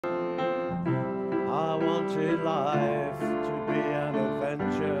wanted life to be an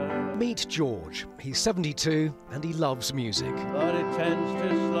adventure. Meet George. He's 72 and he loves music. But it tends to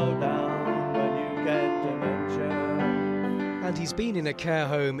slow down when you get dementia. And he's been in a care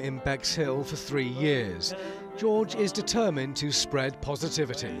home in Bexhill for 3 years. George is determined to spread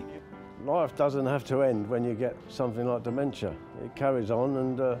positivity. Life doesn't have to end when you get something like dementia. It carries on,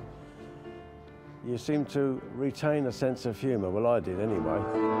 and you seem to retain a sense of humour. Well, I did anyway.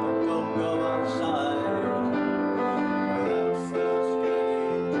 Don't go outside without first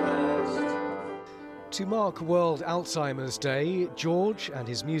getting dressed. To mark World Alzheimer's Day, George and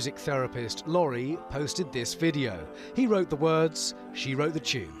his music therapist Laurie posted this video. He wrote the words, she wrote the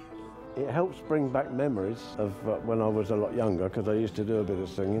tune. It helps bring back memories of when I was a lot younger, because I used to do a bit of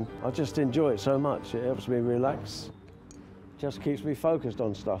singing. I just enjoy it so much. It helps me relax. Just keeps me focused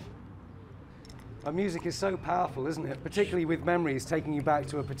on stuff. Our music is so powerful, isn't it? Particularly with memories taking you back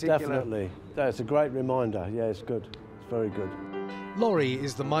to a particular... Definitely. That's a great reminder. Yeah, it's good. It's very good. Laurie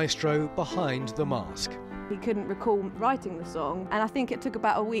is the maestro behind the mask. He couldn't recall writing the song, and I think it took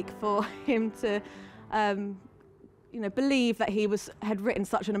about a week for him to believe that he had written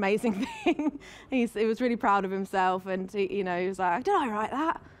such an amazing thing. He was really proud of himself, and he was like, "Did I write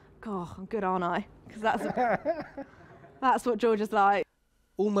that? God, I'm good, aren't I?" Because that's what George is like.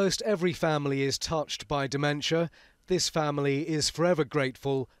 Almost every family is touched by dementia. This family is forever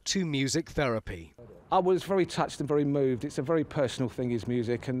grateful to music therapy. I was very touched and very moved. It's a very personal thing, his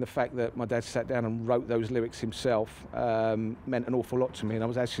music, and the fact that my dad sat down and wrote those lyrics himself meant an awful lot to me. And I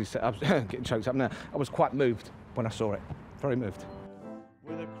was getting choked up now. I was quite moved when I saw it. Very moved.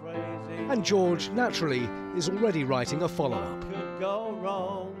 And George, naturally, is already writing a follow-up. Could go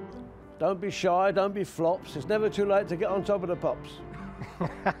wrong. Don't be shy, don't be flops. It's never too late to get on top of the pops.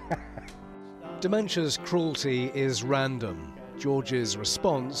 Dementia's cruelty is random. George's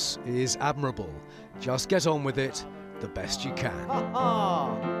response is admirable. Just get on with it the best you can.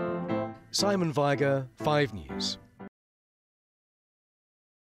 Simon Viger, 5 News.